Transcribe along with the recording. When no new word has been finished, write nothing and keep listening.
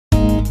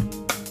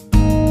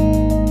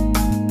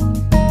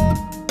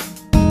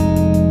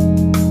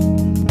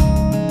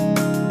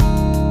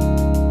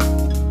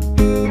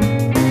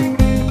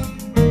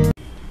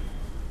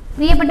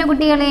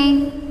കുട്ടികളെ,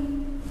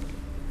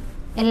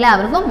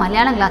 എല്ലാവർക്കും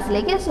മലയാളം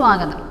ക്ലാസ്സിലേക്ക്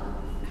സ്വാഗതം.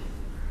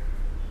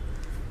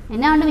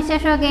 എന്നാ ഉണ്ട്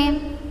വിശേഷമൊക്കെ?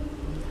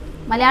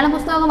 മലയാളം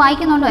പുസ്തകമൊക്കെ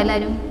വായിക്കുന്നുണ്ടോ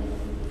എല്ലാവരും?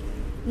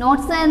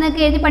 നോട്ട്സ്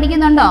എന്നൊക്കെ എഴുതി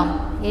പഠിക്കുന്നുണ്ടോ?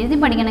 എഴുതി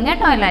പഠിക്കണം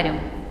കേട്ടോ എല്ലാവരും.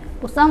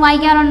 പുസ്തകം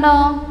വായിക്കാറുണ്ടോ?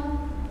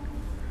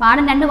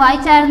 പാഠം 2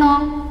 വായിച്ചായിരുന്നോ?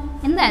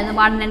 എന്തായിരുന്നു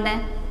പാഠം 2?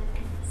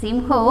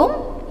 സിംഹവും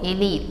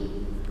എലിയും.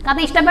 കഥ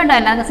ഇഷ്ടപ്പെട്ടോ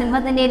എല്ലാവർക്കും?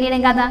 സിംഹത്തിൻ്റെ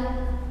എലിയുടെയും കഥ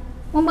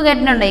മുമ്പ്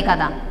കേട്ടിട്ടുണ്ടോ ഈ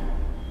കഥ?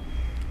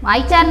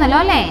 വായിച്ചായിരുന്നല്ലോ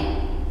അല്ലേ?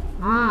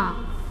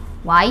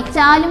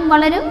 വായിച്ചാലും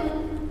വളരും,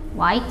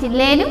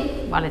 വായിച്ചില്ലേലും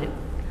വളരും.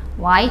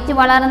 വായിച്ച്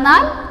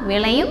വളർന്നാൽ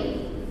വിളയും,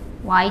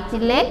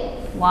 വായിച്ചില്ലേ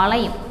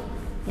വളയും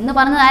എന്ന്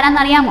പറഞ്ഞത്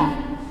ആരാന്നറിയാമോ?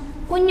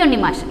 കുഞ്ഞുണ്ണി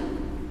മാഷ്.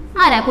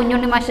 ആരാ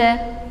കുഞ്ഞുണ്ണി മാഷ്?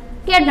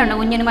 കേട്ടിട്ടുണ്ടോ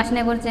കുഞ്ഞുണ്ണി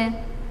മാഷിനെ കുറിച്ച്?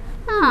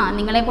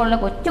 നിങ്ങളെപ്പോലുള്ള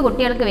കൊച്ചു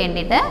കുട്ടികൾക്ക്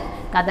വേണ്ടിയിട്ട്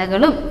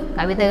കഥകളും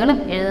കവിതകളും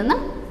എഴുതുന്ന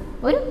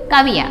ഒരു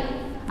കവിയാണ്.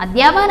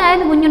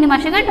 അധ്യാപകനായിരുന്നു കുഞ്ഞുണ്ണി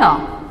മാഷ് കേട്ടോ.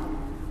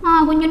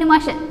 കുഞ്ഞുണ്ണി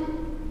മാഷ്.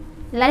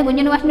 എല്ലാവരും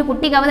കുഞ്ഞുണ്ണി മാഷിൻ്റെ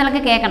കുട്ടി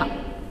കവിതകളൊക്കെ കേൾക്കണം.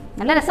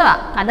 നല്ല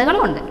രസമാണ്,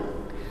 കഥകളും ഉണ്ട്.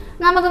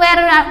 നമുക്ക്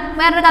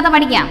വേറൊരു കഥ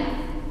പഠിക്കാം.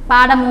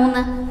 പാഠം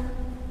 3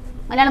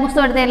 മലയാളം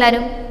പുസ്തകം എടുത്തേ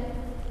എല്ലാവരും.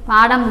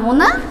 പാഠം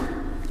 3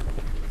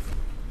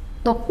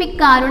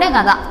 തൊപ്പിക്കാരുടെ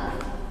കഥ.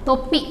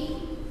 തൊപ്പി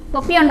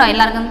ഉണ്ടോ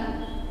എല്ലാവർക്കും?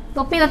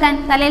 തൊപ്പി വെക്കാൻ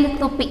തലയിൽ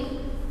തൊപ്പി.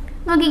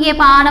 നോക്കിക്കേ,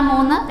 പാഠം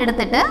 3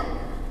 എടുത്തിട്ട്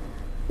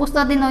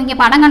പുസ്തകത്തിൽ നോക്കിയ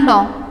പടം കണ്ടോ?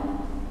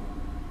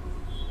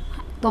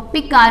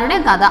 തൊപ്പിക്കാരുടെ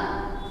കഥ.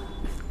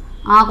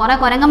 കുറേ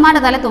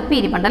കുരങ്ങന്മാരുടെ തല തൊപ്പി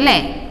ഇരിപ്പുണ്ടല്ലേ.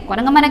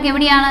 കുരങ്ങന്മാരൊക്കെ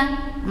എവിടെയാണ്?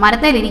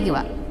 മരത്തേലിരിക്കുക.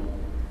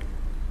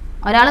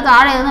 ഒരാൾ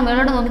താഴെ നിന്ന്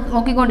മേലോട്ട്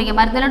നോക്കിക്കൊണ്ടിരിക്കുക,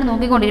 മരത്തിലോട്ട്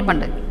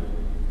നോക്കിക്കൊണ്ടിരിപ്പുണ്ട്,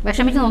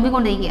 വിഷമിച്ച്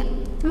നോക്കിക്കൊണ്ടിരിക്കുക.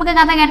 നമുക്ക്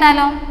കഥ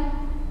കേട്ടാലോ?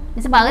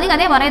 മിസ് പകുതി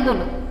കഥയെ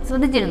പറയത്തുള്ളൂ,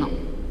 ശ്രദ്ധിച്ചിരുന്നു.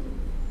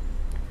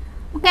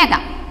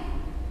 കേൾക്കാം.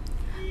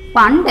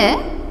 പണ്ട്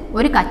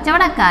ഒരു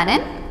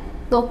കച്ചവടക്കാരൻ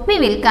തൊപ്പി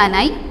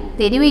വിൽക്കാനായി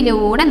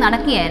തെരുവിലൂടെ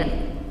നടക്കുകയായിരുന്നു.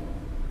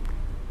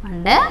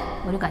 പണ്ട്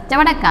ഒരു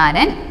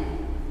കച്ചവടക്കാരൻ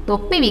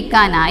തൊപ്പി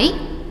വിൽക്കാനായി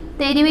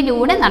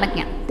തെരുവിലൂടെ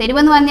നടക്കുകയാണ്.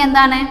 തെരുവെന്ന് പറഞ്ഞാൽ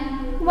എന്താണ്?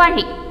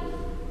 വഴി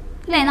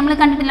അല്ലേ? നമ്മൾ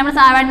കണ്ടിട്ടില്ല, നമ്മൾ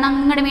സാധാരണ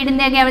നിങ്ങളുടെ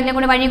വീടിൻ്റെയൊക്കെ അവിടെ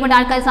കൂടെ വഴി കൂടെ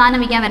ആൾക്കാർ സാധനം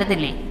വിൽക്കാൻ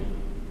വരത്തില്ലേ?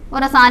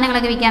 ഓരോ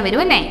സാധനങ്ങളൊക്കെ വിൽക്കാൻ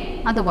വരും അല്ലേ?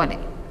 അതുപോലെ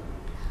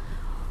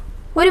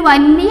ഒരു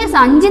വലിയ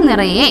സഞ്ചി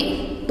നിറയെ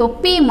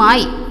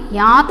തൊപ്പിയുമായി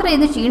യാത്ര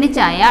ചെയ്ത് ക്ഷീണിച്ച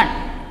അയാൾ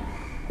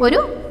ഒരു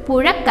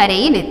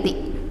പുഴക്കരയിലെത്തി.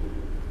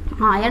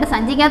 അയാളുടെ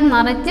സഞ്ചിക്കകത്ത്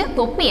നിറച്ച്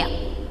തൊപ്പിയാണ്.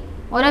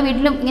 ഓരോ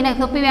വീട്ടിലും ഇങ്ങനെ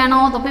തൊപ്പി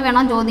വേണോ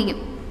എന്ന് ചോദിക്കും.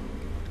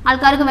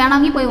 ആൾക്കാർക്ക്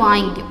വേണമെങ്കിൽ പോയി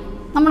വാങ്ങിക്കും.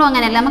 നമ്മളും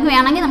അങ്ങനെയല്ല, നമുക്ക്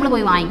വേണമെങ്കിൽ നമ്മൾ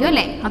പോയി വാങ്ങിക്കും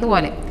അല്ലേ?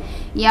 അതുപോലെ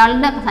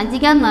ഇയാളുടെ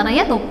സഞ്ചിക്കകത്ത്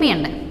നിറയെ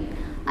തൊപ്പിയുണ്ട്.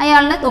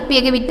 അയാളുടെ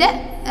തൊപ്പിയൊക്കെ വിറ്റ്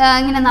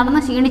ഇങ്ങനെ നടന്ന്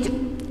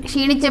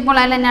ക്ഷീണിച്ചപ്പോൾ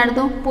അയാൾ എന്നെ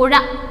അടുത്തു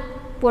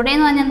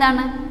പുഴയെന്ന് പറഞ്ഞാൽ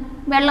എന്താണ്?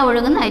 വെള്ളം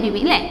ഒഴുകുന്ന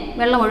അരുവി അല്ലേ?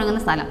 വെള്ളം ഒഴുകുന്ന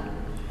സ്ഥലം.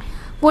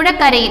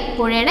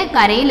 പുഴയുടെ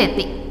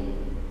കരയിലെത്തി.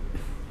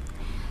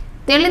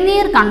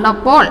 തെളിനീർ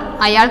കണ്ടപ്പോൾ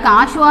അയാൾക്ക്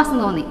ആശ്വാസം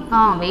തോന്നി.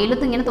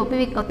 വെയിലത്ത് ഇങ്ങനെ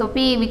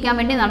തൊപ്പി വിൽക്കാൻ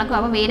വേണ്ടി നടക്കും.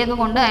 അപ്പോൾ വെയിലൊക്കെ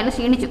കൊണ്ട് അയാൾ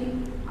ക്ഷീണിച്ചു.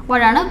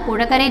 അപ്പോഴാണ്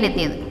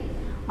പുഴക്കരയിലെത്തിയത്.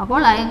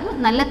 അപ്പോൾ അയാൾക്ക്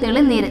നല്ല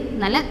തെളിനീര്,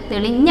 നല്ല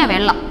തെളിഞ്ഞ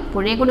വെള്ളം,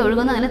 പുഴയെ കൂടി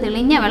ഒഴുകുന്ന നല്ല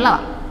തെളിഞ്ഞ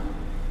വെള്ളമാണ്.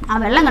 ആ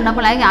വെള്ളം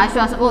കണ്ടപ്പോൾ അയാൾക്ക്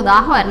ആശ്വാസം.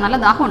 ദാഹമായിരുന്നു, നല്ല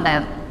ദാഹം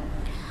ഉണ്ടായിരുന്നു.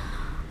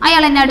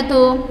 അയാൾ എന്നെ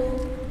അടുത്തു.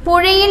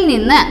 പുഴയിൽ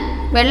നിന്ന്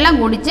വെള്ളം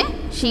കുടിച്ച്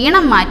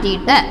ക്ഷീണം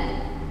മാറ്റിയിട്ട്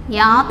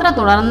യാത്ര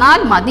തുടർന്നാൽ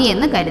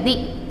മതിയെന്ന് കരുതി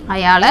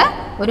അയാൾ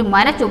ഒരു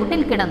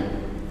മരച്ചുവട്ടിൽ കിടന്നു.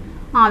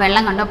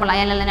 വെള്ളം കണ്ടപ്പോൾ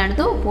അയാൾ എന്നെ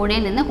അടുത്തു.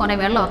 പുഴയിൽ നിന്ന് കുറേ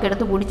വെള്ളമൊക്കെ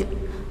എടുത്ത് കുടിച്ചു.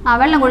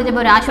 വെള്ളം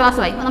കുടിച്ചപ്പോൾ ഒരു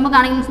ആശ്വാസമായി.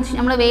 നമുക്കാണെങ്കിൽ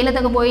നമ്മൾ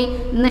വെയിലത്തൊക്കെ പോയി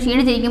ഇന്ന്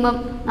ക്ഷീണിച്ചിരിക്കുമ്പം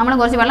നമ്മൾ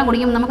കുറച്ച് വെള്ളം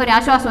കുടിക്കുമ്പോൾ നമുക്കൊരു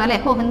ആശ്വാസം അല്ലേ?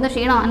 എന്ത്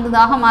ക്ഷീണം, എന്ത്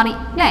ദാഹം മാറി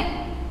അല്ലേ?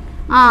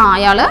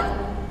 അയാൾ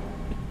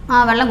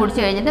വെള്ളം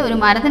കുടിച്ചു കഴിഞ്ഞിട്ട് ഒരു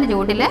മരത്തിൻ്റെ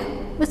ചുവട്ടിൽ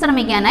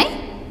വിശ്രമിക്കാനായി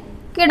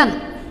കിടന്നു.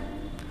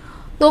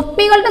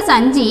 തൊപ്പികളുടെ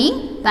സഞ്ചി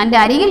തൻ്റെ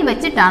അരികിൽ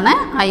വെച്ചിട്ടാണ്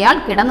അയാൾ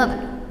കിടന്നത്.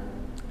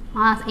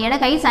 ഇയാളുടെ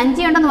കയ്യിൽ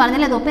സഞ്ചി ഉണ്ടെന്ന്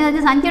പറഞ്ഞല്ലേ? തൊപ്പി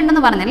വെച്ച് സഞ്ചി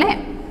ഉണ്ടെന്ന് പറഞ്ഞല്ലേ?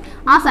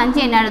 ആ സഞ്ചി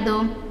എന്നെ അടുത്തു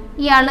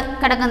ഇയാൾ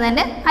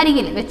കിടക്കുന്നതിൻ്റെ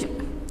അരികിൽ വെച്ചു.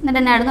 എന്നിട്ട്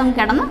എന്നെ അടുത്ത്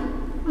കിടന്ന്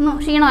ഒന്ന്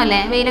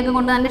ക്ഷീണമല്ലേ, വെയിലൊക്കെ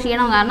കൊണ്ട് നല്ല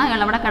ക്ഷീണം കാരണം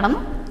അയാൾ അവിടെ കിടന്നു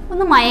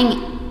ഒന്ന് മയങ്ങി.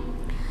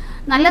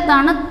 നല്ല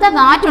തണുത്ത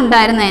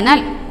കാറ്റുണ്ടായിരുന്നതിനാൽ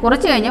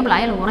കുറച്ച് കഴിഞ്ഞപ്പോൾ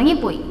അയാൾ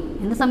ഉറങ്ങിപ്പോയി.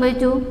 എന്ത്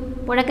സംഭവിച്ചു?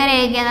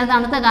 പുഴക്കരയൊക്കെ നല്ല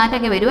തണുത്ത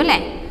കാറ്റൊക്കെ വരുമല്ലേ?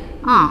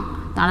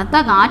 തണുത്ത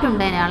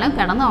കാറ്റുണ്ടതിനാൾ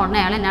കിടന്ന ഉടനെ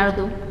അയാൾ എന്നെ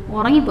അടുത്തു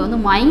ഉറങ്ങിപ്പോയി, ഒന്ന്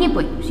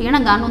മയങ്ങിപ്പോയി.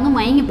 ക്ഷീണം കാരണം ഒന്ന്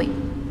മയങ്ങിപ്പോയി.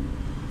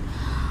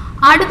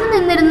 അടുത്ത്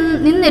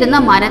നിന്നിരുന്ന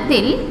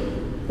മരത്തിൽ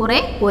കുറേ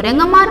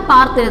കുരങ്ങന്മാർ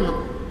പാർത്തിരുന്നു.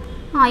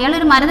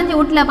 അയാളൊരു മരത്തിൻ്റെ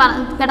ചുവട്ടിലാണ്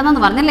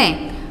കിടന്നെന്ന് പറഞ്ഞല്ലേ?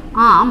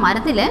 ആ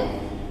മരത്തിൽ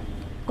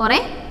കുറേ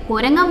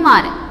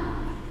കുരങ്ങന്മാർ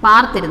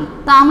പാർത്തിരുന്നു,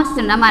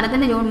 താമസിച്ചിട്ടുണ്ട്. ആ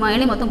മരത്തിൻ്റെ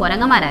മേളിൽ മൊത്തം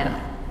കുരങ്ങന്മാരായിരുന്നു.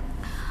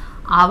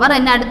 അവർ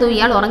എന്നെ അടുത്തു.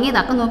 ഇയാൾ ഉറങ്ങി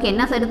തക്കം നോക്കി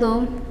എന്നാ സ്ഥലത്തു.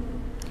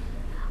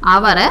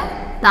 അവർ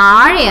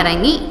താഴെ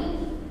ഇറങ്ങി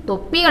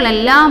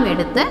തൊപ്പികളെല്ലാം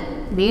എടുത്ത്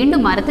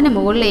വീണ്ടും മരത്തിന്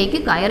മുകളിലേക്ക്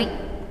കയറി.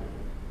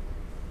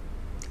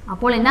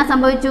 അപ്പോൾ എന്നാ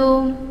സംഭവിച്ചു?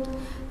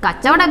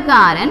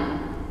 കച്ചവടക്കാരൻ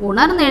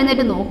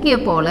ഉണർന്നെഴുന്നേറ്റ്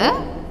നോക്കിയപ്പോൾ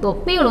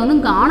തൊപ്പികളൊന്നും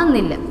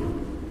കാണുന്നില്ല.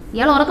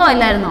 ഇയാൾ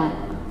ഉറക്കമല്ലായിരുന്നോ?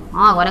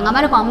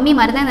 കുരങ്ങന്മാർ പമ്മി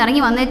മരത്തിൽ നിന്ന്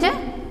ഇറങ്ങി വന്നേച്ച്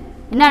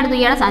എന്നെ അടുത്ത്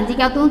ഇയാളെ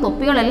സഞ്ചിക്കകത്തുനിന്ന്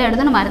തൊപ്പികളെല്ലാം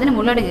എടുത്തിട്ട് മരത്തിന്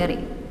മുകളിലോട്ട് കയറി.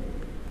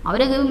 അവർ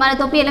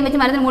തൊപ്പിയെല്ലാം വെച്ച്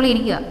മരത്തിന് മുകളിൽ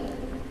ഇരിക്കുക.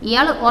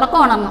 ഇയാൾ ഉറക്കം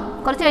ഉണർന്നു.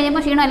 കുറച്ച്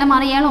കഴിഞ്ഞപ്പോൾ ക്ഷീണം എല്ലാം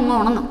മാറി ഇയാൾ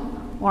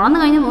ഉണർന്നു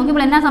കഴിഞ്ഞ്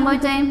നോക്കിയപ്പോൾ എന്നാ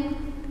സംഭവിച്ചേ?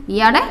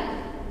 ഇയാളുടെ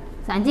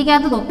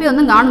സഞ്ചിക്കകത്ത്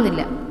തൊപ്പിയൊന്നും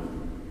കാണുന്നില്ല.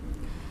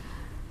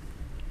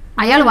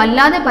 അയാൾ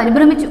വല്ലാതെ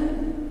പരിഭ്രമിച്ചു.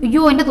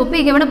 അയ്യോ, എൻ്റെ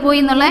തൊപ്പിയൊക്കെ എവിടെ പോയി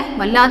എന്നുള്ള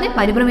വല്ലാതെ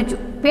പരിഭ്രമിച്ചു,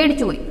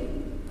 പേടിച്ചു പോയി.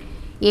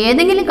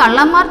 ഏതെങ്കിലും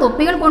കള്ളന്മാർ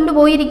തൊപ്പികൾ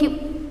കൊണ്ടുപോയിരിക്കും.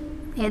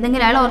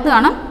 ഏതെങ്കിലും അയാൾ ഓർത്ത്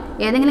കാണാം,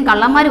 ഏതെങ്കിലും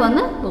കള്ളന്മാർ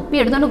വന്ന് തൊപ്പി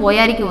എടുത്തുകൊണ്ട്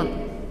പോയായിരിക്കുമെന്ന്.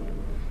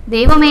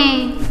 ദൈവമേ,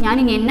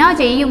 ഞാനിനി എന്നാ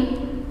ചെയ്യും?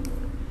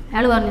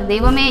 അയാൾ പറഞ്ഞു,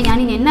 ദൈവമേ,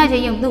 ഞാനിനി എന്നാ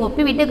ചെയ്യും? ഇത്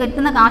തൊപ്പി വിറ്റ്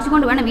കിട്ടുന്ന കാശ്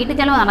കൊണ്ട് വേണം വീട്ടിൽ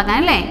ചിലവ്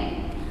നടക്കാനല്ലേ.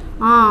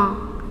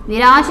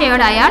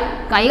 നിരാശയോടെ അയാൾ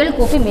കൈകൾ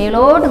കൂപ്പി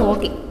മേലോട്ട്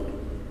നോക്കി.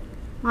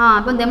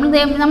 അപ്പം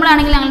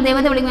നമ്മളാണെങ്കിൽ ഞങ്ങൾ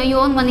ദൈവത്തെ വിളിക്കും, അയ്യോ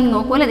എന്ന് പറഞ്ഞ്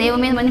നോക്കുമല്ലോ,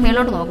 ദൈവമേ എന്ന് പറഞ്ഞ്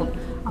മേലോട്ട് നോക്കും.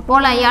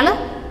 അപ്പോൾ അയാൾ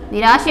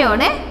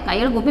നിരാശയോടെ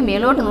കൈകൾ കൂപ്പി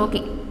മേലോട്ട്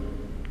നോക്കി.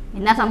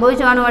 എന്നാ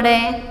സംഭവിച്ചു കാണും അവിടെ?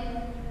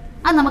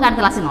 അത് നമുക്ക്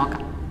അടുത്ത ക്ലാസ്സിൽ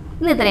നോക്കാം.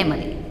 ഇന്ന് ഇത്രയും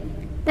മതി.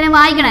 ഇത്രയും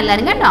വായിക്കണം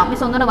എല്ലാവരും കേട്ടോ.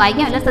 മിസ് ഒന്നുകൂടെ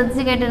വായിക്കാം, എല്ലാം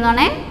ശ്രദ്ധിച്ച്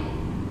കേട്ടിരുന്നോണേ.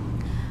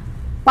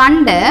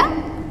 പണ്ട്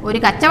ഒരു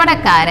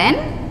കച്ചവടക്കാരൻ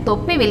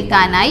തൊപ്പി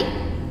വിൽക്കാനായി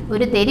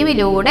ഒരു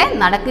തെരുവിലൂടെ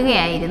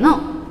നടക്കുകയായിരുന്നു.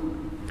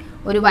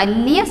 ഒരു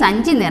വലിയ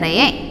സഞ്ചി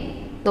നിറയെ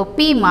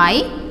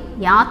തൊപ്പിയുമായി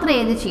യാത്ര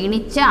ചെയ്ത്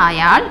ക്ഷീണിച്ച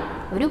അയാൾ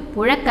ഒരു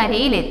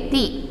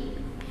പുഴക്കരയിലെത്തി.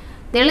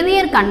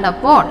 തെളിനീർ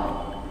കണ്ടപ്പോൾ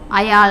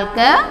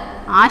അയാൾക്ക്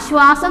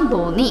ആശ്വാസം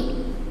തോന്നി.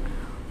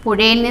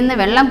 പുഴയിൽ നിന്ന്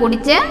വെള്ളം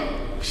കുടിച്ച്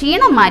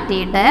ക്ഷീണം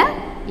മാറ്റിയിട്ട്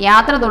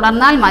യാത്ര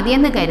തുടർന്നാൽ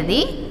മതിയെന്ന്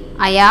കരുതി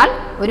അയാൾ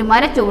ഒരു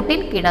മരച്ചുവട്ടിൽ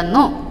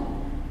കിടന്നു.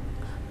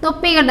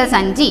 തൊപ്പികളുടെ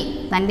സഞ്ചി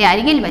തൻ്റെ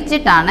അരികിൽ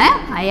വെച്ചിട്ടാണ്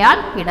അയാൾ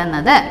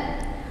കിടന്നത്.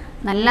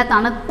 നല്ല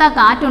തണുത്ത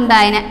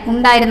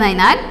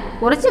കാറ്റുണ്ടായിരുന്നതിനാൽ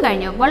കുറച്ചു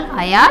കഴിഞ്ഞപ്പോൾ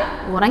അയാൾ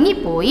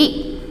ഉറങ്ങിപ്പോയി.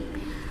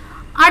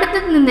 അടുത്ത്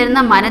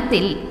നിന്നിരുന്ന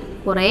മരത്തിൽ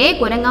കുറേ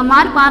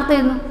കുരങ്ങന്മാർ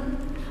പാർത്തിരുന്നു.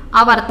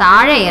 അവർ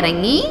താഴെ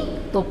ഇറങ്ങി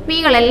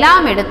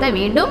തൊപ്പികളെല്ലാം എടുത്ത്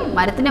വീണ്ടും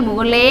മരത്തിൻ്റെ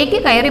മുകളിലേക്ക്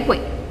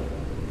കയറിപ്പോയി.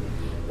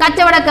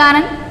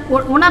 കച്ചവടക്കാരൻ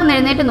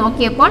ഉണർന്നെഴുന്നേറ്റ്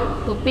നോക്കിയപ്പോൾ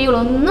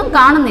തൊപ്പികളൊന്നും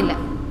കാണുന്നില്ല.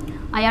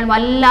 അയാൾ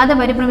വല്ലാതെ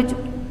പരിഭ്രമിച്ചു.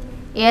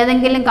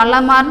 ഏതെങ്കിലും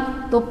കള്ളന്മാർ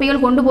തൊപ്പികൾ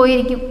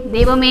കൊണ്ടുപോയിരിക്കും.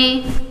 ദൈവമേ,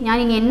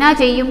 ഞാനിനി എന്നാ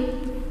ചെയ്യും?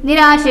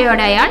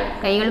 നിരാശയോടെ അയാൾ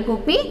കൈകൾ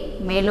കൂപ്പി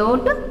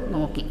മേലോട്ട്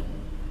നോക്കി.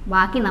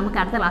 ബാക്കി നമുക്ക്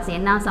അടുത്ത ക്ലാസ്സിൽ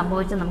എന്നാ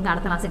സംഭവിച്ചത് നമുക്ക്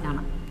അടുത്ത ക്ലാസ്സിൽ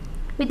കാണാം.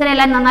 അപ്പോൾ ഇത്ര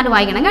എല്ലാവരും നന്നായിട്ട്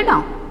വായിക്കണം കേട്ടോ.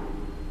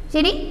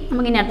 ശരി,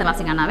 നമുക്കിനി അടുത്ത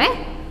ക്ലാസ്സിൽ കാണാവേ.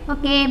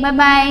 Okay, bye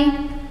bye.